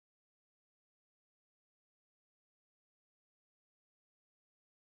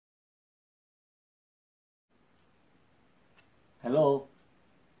Hello,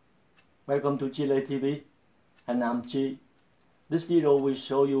 welcome to Chile TV, and I'm Chi. This video will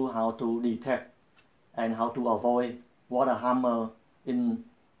show you how to detect and how to avoid water hammer in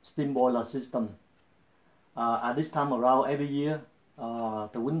steam boiler system. At this time around every year,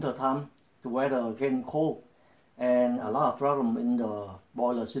 the winter time, the weather getting cold, and a lot of problem in the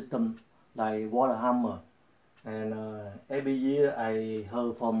boiler system like water hammer. And every year I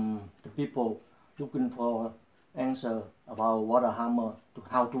heard from the people looking for answer about water hammer, to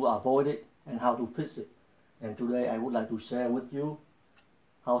how to avoid it and how to fix it. And today I would like to share with you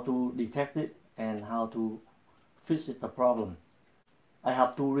how to detect it and how to fix it, the problem. I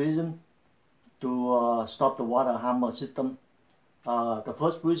have two reasons to stop the water hammer system. The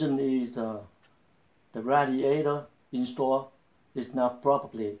first reason is the radiator installed is not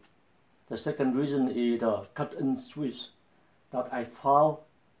properly. The second reason is the cut-in switch that I found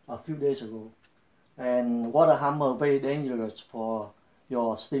a few days ago. And water hammer very dangerous for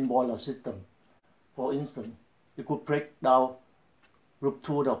your steam boiler system. For instance, it could break down,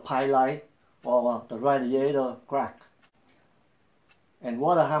 rupture the pipeline, or the radiator crack. And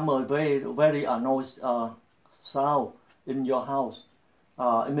water hammer very annoying sound in your house.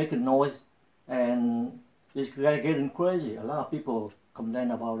 It makes a noise and it's getting crazy. A lot of people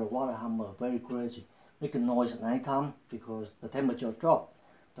complain about the water hammer, very crazy, making noise at night time because the temperature drop,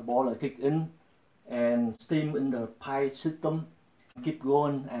 the boiler kick in, and steam in the pipe system keep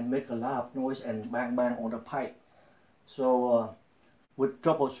going and make a lot of noise and bang on the pipe. So with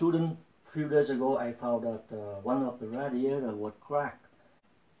troubleshooting a few days ago, I found that one of the radiator was cracked.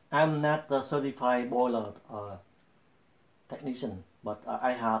 I'm not a certified boiler technician, but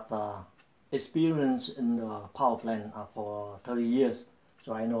I have experience in the power plant for 30 years,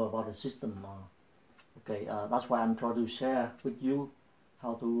 so I know about the system. That's why I'm trying to share with you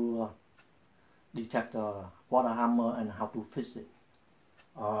how to detect the water hammer and how to fix it.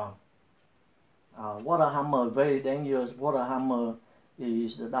 Water hammer very dangerous. Water hammer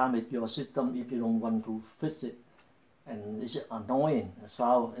is damage your system if you don't want to fix it, and it's annoying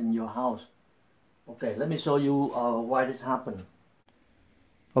sound in your house. Okay, let me show you why this happened.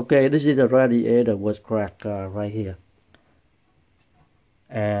 Okay, this is the radiator was cracked right here,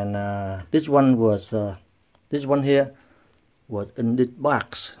 and this one here was in this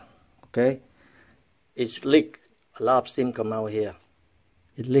box. Okay, it's leaked. A lot of steam come out here.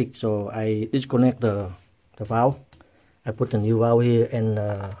 It leaked, so I disconnect the valve. I put the new valve here and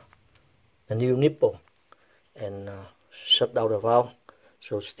the new nipple, and shut down the valve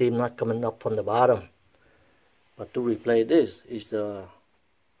so steam not coming up from the bottom. But to replace this is the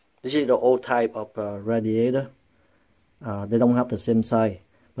old type of radiator. They don't have the same size.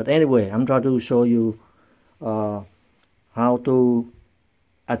 But anyway, I'm trying to show you how to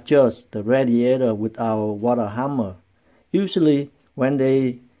adjust the radiator with our water hammer. Usually when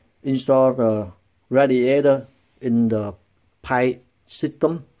they install the radiator in the pipe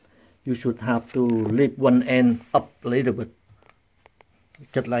system, you should have to lift one end up a little bit,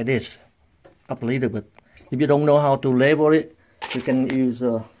 just like this, up a little bit. If you don't know how to label it, you can use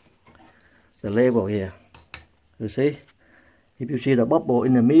the label here. You see, if you see the bubble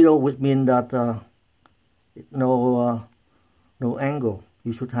in the middle, which means that no angle,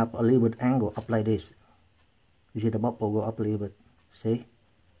 you should have a little bit angle up like this. You see the bubble go up a little bit. See,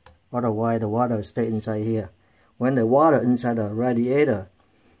 otherwise the water stay inside here. When the water inside the radiator,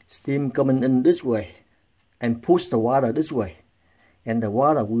 steam coming in this way and push the water this way, and the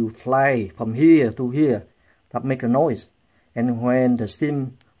water will fly from here to here. That make a noise. And when the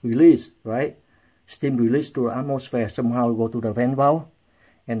steam release, right? Steam release to the atmosphere, somehow go to the vent valve,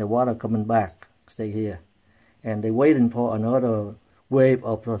 and the water coming back, stay here. And they waiting for another wave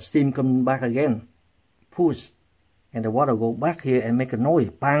of steam coming back again, push, and the water go back here and make a noise,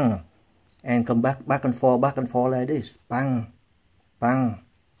 bang, and come back and forth like this, bang, bang,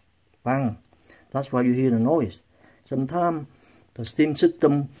 bang. That's why you hear the noise. Sometimes the steam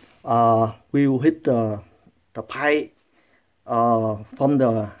system will hit the pipe from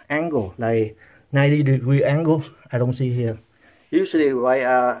the angle, like 90-degree angle. I don't see here. Usually right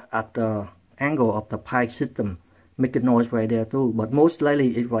at the angle of the pipe system, make a noise right there too, but most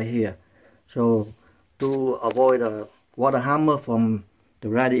likely it's right here. So to avoid the water hammer from the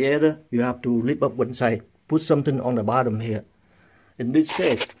radiator, you have to lift up one side, put something on the bottom here. In this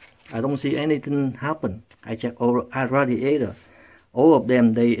case, I don't see anything happen. I check all radiator. All of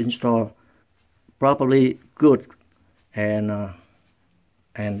them they install properly good, and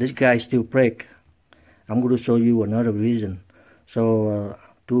this guy still break. I'm going to show you another reason. So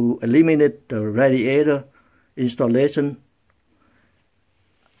to eliminate the radiator installation,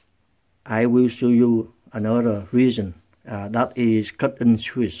 I will show you another reason that is cut-in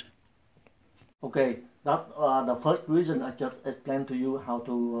switch. Okay, that the first reason I just explained to you how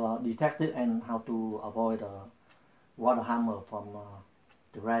to detect it and how to avoid water hammer from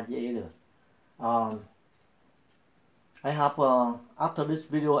the radiator. I have after this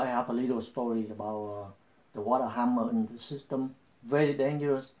video I have a little story about the water hammer in the system, very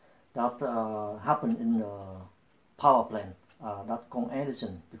dangerous, that happened in the power plant that Con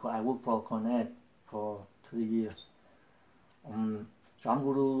Edison, because I worked for Con Ed for 3 years. So I'm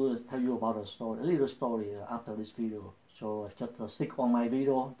going to tell you about a little story after this video. So just stick on my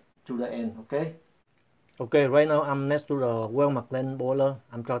video to the end, okay? Okay, right now I'm next to the well-McLean boiler.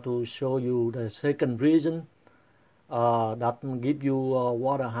 I'm trying to show you the second reason that give you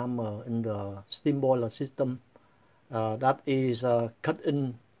water hammer in the steam boiler system. That is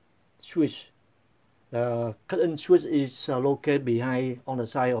cut-in switch. The cut-in switch is located behind on the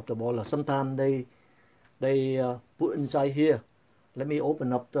side of the boiler. Sometimes they put inside here. Let me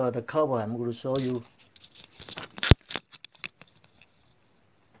open up the cover. I'm going to show you.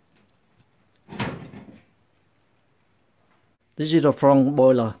 This is the front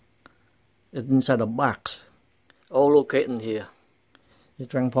boiler. It's inside the box. All located in here. The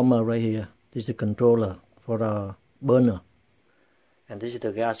transformer right here. This is the controller for the burner. And this is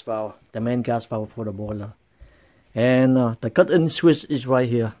the gas valve, the main gas valve for the boiler. And the cut-in switch is right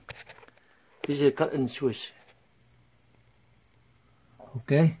here. This is a cut-in switch.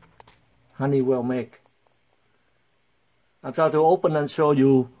 Okay, Honeywell make. I'll try to open and show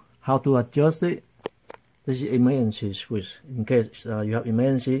you how to adjust it. This is emergency switch. In case you have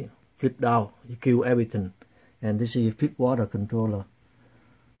emergency, flip down, you kill everything. And this is flip water controller.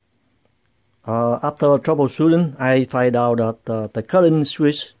 After troubleshooting, I find out that the current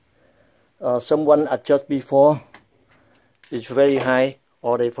switch someone adjust before is very high,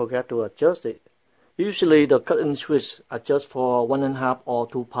 or they forget to adjust it. Usually the cut-in switch adjusts for 1.5 or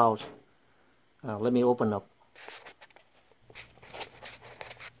 2 pounds. Let me open up.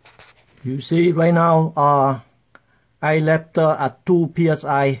 You see right now I left at 2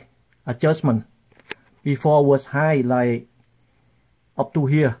 psi adjustment. Before was high, like up to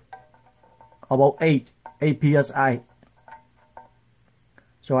here, about 8 psi.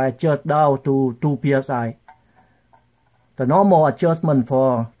 So I adjust down to 2 psi. The normal adjustment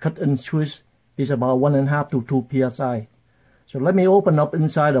for cut-in switch is about 1.5 to 2 psi. So let me open up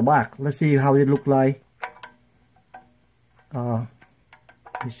inside the box. Let's see how it look like. You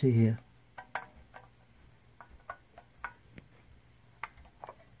see here.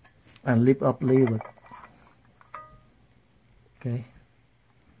 And lift up lever. Okay.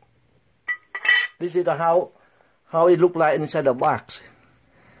 This is the how it look like inside the box.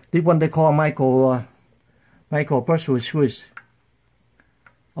 This one they call micro pressure switch.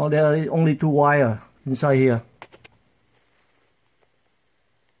 Oh, there are only 2 wires inside here.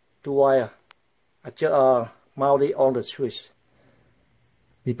 2 wires. Mounted on the switch.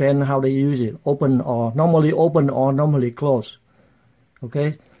 Depends how they use it. Normally open or normally closed.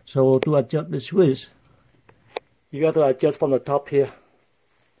 Okay. So to adjust the switch, you got to adjust from the top here.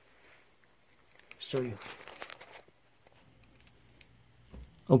 Show you.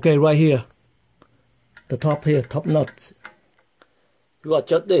 Okay, right here. The top here, top nut. You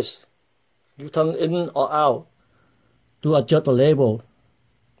adjust this. You turn in or out to adjust the label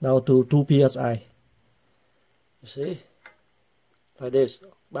down to 2 psi. You see? Like this,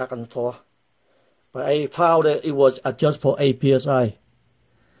 back and forth. But I found that it was adjust for 8 psi.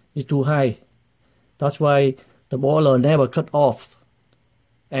 It's too high. That's why the boiler never cut off.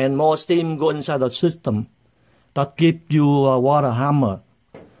 And more steam go inside the system. That give you a water hammer.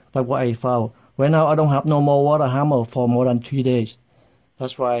 That's what I found. Right now I don't have no more water hammer for more than 3 days.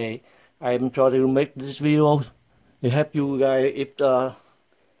 That's why I'm trying to make this video to help you guys if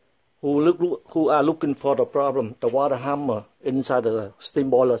who are looking for the problem, the water hammer inside the steam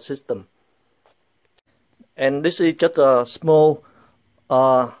boiler system. And this is just a small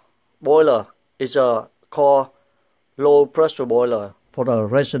boiler. It's called low pressure boiler for the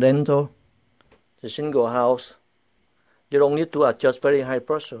residential, the single house. You don't need to adjust very high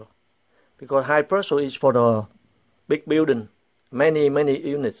pressure, because high pressure is for the big building, many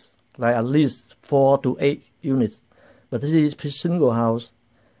units, like at least 4 to 8 units. But this is single house.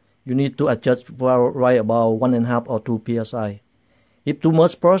 You need to adjust for right about 1.5 or 2 psi. If too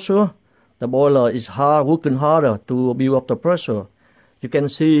much pressure, the boiler is working harder to build up the pressure. You can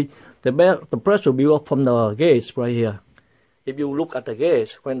see the pressure build up from the gauge right here. If you look at the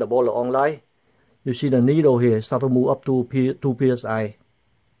gauge when the boiler online, you see the needle here start to move up to 2 psi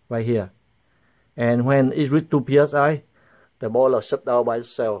right here. And when it reaches 2 psi, the boiler shut down by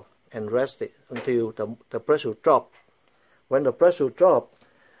itself and rest it until the pressure drops when the pressure drop,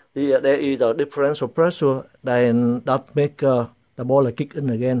 there is a differential pressure, then that make the boiler kick in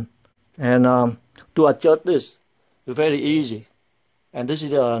again. And to adjust this is very easy. And this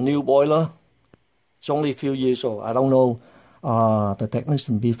is a new boiler. It's only a few years old. I don't know the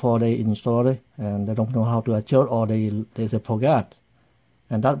technician before they installed it, and they don't know how to adjust, or they forgot.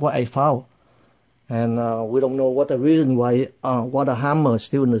 And that's what I found. And we don't know what the reason why water hammer is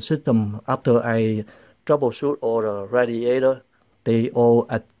still in the system. After I troubleshoot all the radiator, they all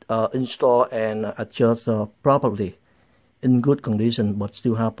install and adjust properly in good condition, but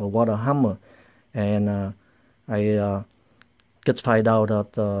still have a water hammer. And I get find out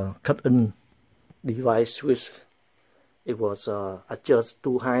that the cut-in device switch, it was adjust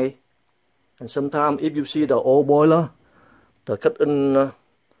too high. And sometimes if you see the old boiler, the cut-in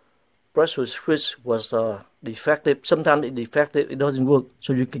pressure switch was defective. Sometimes it's defective, it doesn't work,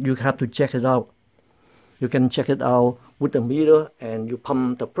 so you have to check it out. You can check it out with the meter, and you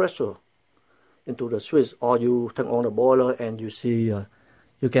pump the pressure into the switch, or you turn on the boiler and you see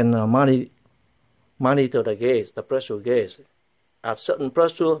you can monitor the gauge, the pressure gauge. At certain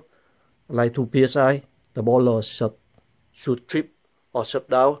pressure, like 2 psi, the boiler should trip or shut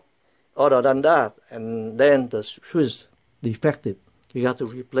down. Other than that, and then the switch defective, you have to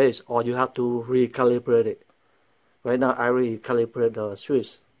replace, or you have to recalibrate it. Right now I recalibrate the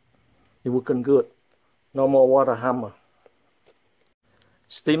switch. It working good. No more water hammer.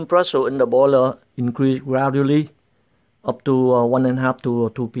 Steam pressure in the boiler increase gradually up to 1.5 to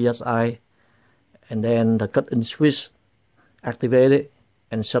 2 psi, and then the cut-in switch activate it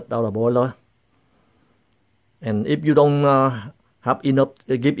and shut down the boiler. And if you don't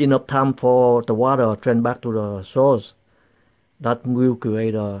give enough time for the water drain back to the source, that will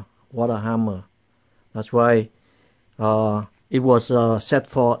create a water hammer. That's why it was set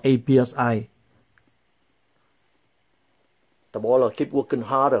for 8 psi. The boiler keep working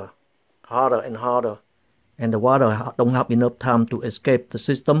harder and harder, and the water don't have enough time to escape the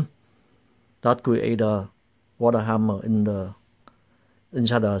system. That create a water hammer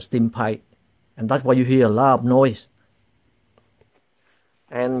inside the steam pipe, and that's why you hear a lot of noise.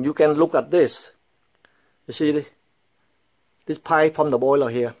 And you can look at this. You see this pipe from the boiler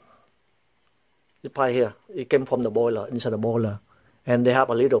here. This pipe here, it came from the boiler, inside the boiler, and they have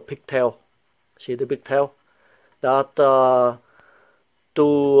a little pigtail. See the pigtail? That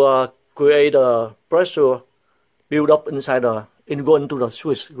to create a pressure build up inside go into the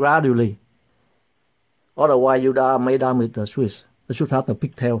switch gradually. Otherwise, you may damage the switch. It should have the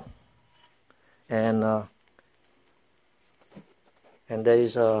pigtail. And there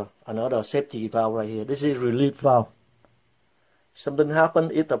is another safety valve right here. This is relief valve. Something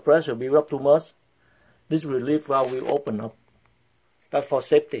happens if the pressure build up too much, this relief valve will open up. That's for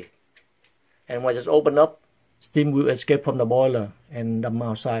safety. And when it's open up, steam will escape from the boiler and dump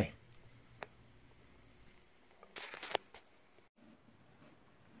outside.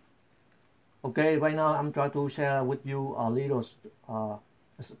 Okay, right now I'm trying to share with you a little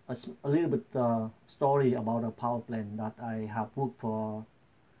bit story about a power plant that I have worked for.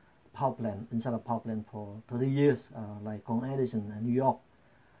 Power plant, inside a power plant for 30 years, like Con Edison in New York.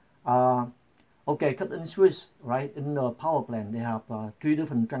 Okay, cut-in switch, right? In the power plant, they have 3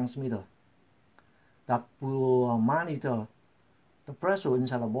 different transmitters that will monitor the pressure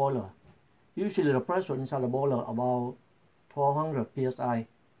inside the boiler. Usually the pressure inside the boiler about 1200 psi,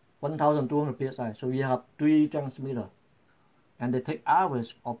 1200 psi. So we have 3 transmitters, and they take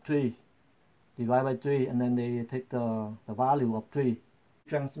average of 3, divide by 3, and then they take the value of 3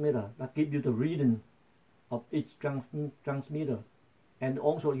 transmitter that give you the reading of each transmitter, and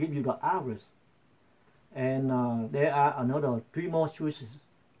also give you the average. And there are another 3 more switches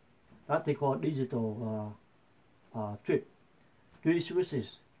that they call digital trip. 3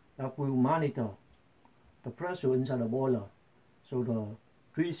 switches that will monitor the pressure inside the boiler. So the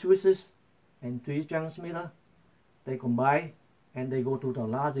 3 switches and 3 transmitters, they combine and they go to the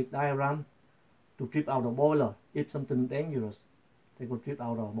logic diagram to trip out the boiler. If something dangerous, they could trip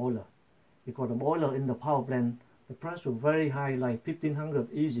out the boiler, because the boiler in the power plant, the pressure very high, like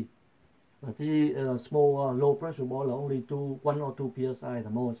 1500 easy. But this is a small low pressure boiler, only 1 or 2 psi the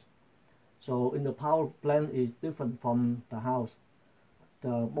most. So in the power plant is different from the house.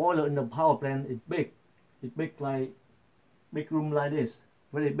 The boiler in the power plant is big. It's big, like big room like this,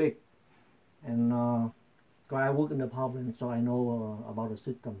 very big. And I work in the power plant, so I know about the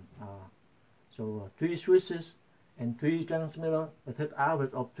system. So 3 switches and 3 transmitters, a third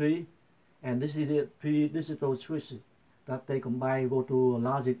average of 3, and this is the 3 digital switches that they combine, go to a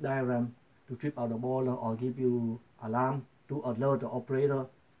logic diagram to trip out the boiler or give you alarm to alert the operator,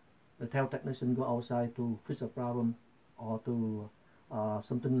 the tell technician go outside to fix the problem, or to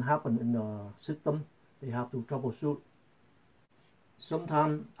something happen in the system, they have to troubleshoot.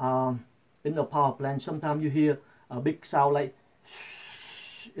 Sometimes in the power plant, sometimes you hear a big sound like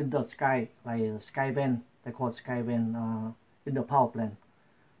in the sky, like a sky vent. They call it sky vent in the power plant,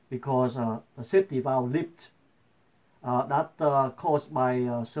 because the safety valve lift that caused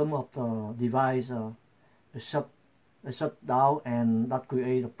by some of the device shut down, and that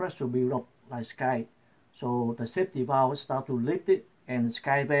create a pressure build up like sky. So the safety valve start to lift it, and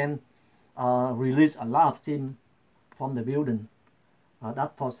sky vent release a lot of steam from the building.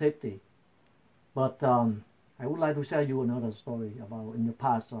 That's for safety. But I would like to tell you another story about in the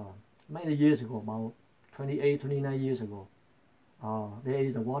past, many years ago, about 28, 29 years ago. There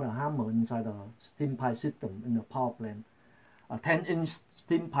is a water hammer inside a steam pipe system in the power plant. A 10-inch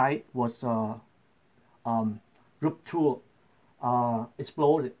steam pipe was ruptured,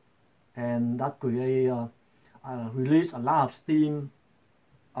 exploded, and that released a lot of steam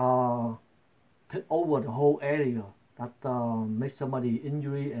over the whole area. That makes somebody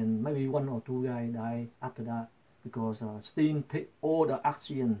injury, and maybe 1 or 2 guys die after that, because steam take all the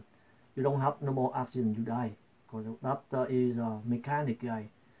oxygen. You don't have no more oxygen, you die. Because that is a mechanic guy.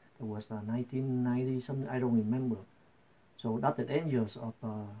 It was 1990 something, I don't remember. So that's the dangers of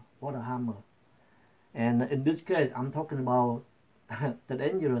water hammer. And in this case, I'm talking about the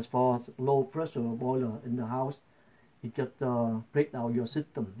dangers for low pressure boiler in the house. It just break down your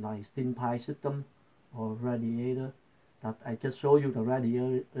system, like steam pipe system or radiator. That I just showed you, the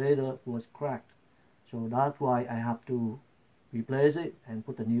radiator was cracked. So that's why I have to replace it and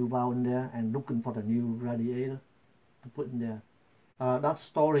put a new valve in there, and looking for the new radiator to put in there. That's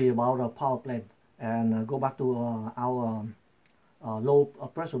story about a power plant. And go back to our low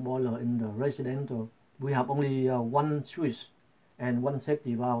pressure boiler in the residential. We have only one switch and one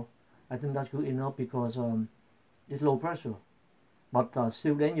safety valve. I think that's good enough, because it's low pressure, but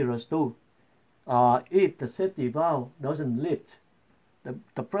still dangerous too. If the safety valve doesn't lift,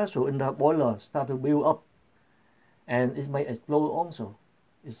 the pressure in the boiler start to build up, and it may explode also.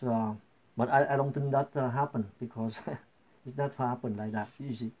 But I don't think that happen, because it's not happen like that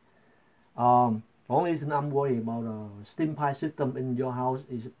easy. Only thing I'm worried about steam pipe system in your house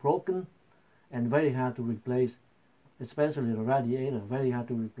is broken and very hard to replace, especially the radiator, very hard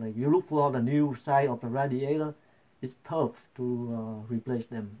to replace. You look for the new side of the radiator, it's tough to replace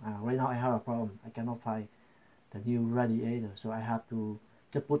them. Right now I have a problem. I cannot find the new radiator, so I have to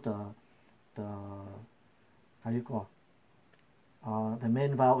just put the how do you call the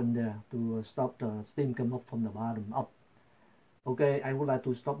main valve in there to stop the steam come up from the bottom up. Okay, I would like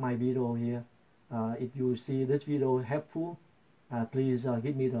to stop my video here. If you see this video helpful, please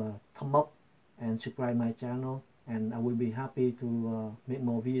give me the thumb up and subscribe my channel, and I will be happy to make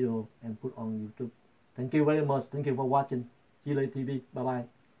more video and put on YouTube. Thank you very much. Thank you for watching Chile TV. Bye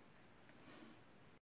bye.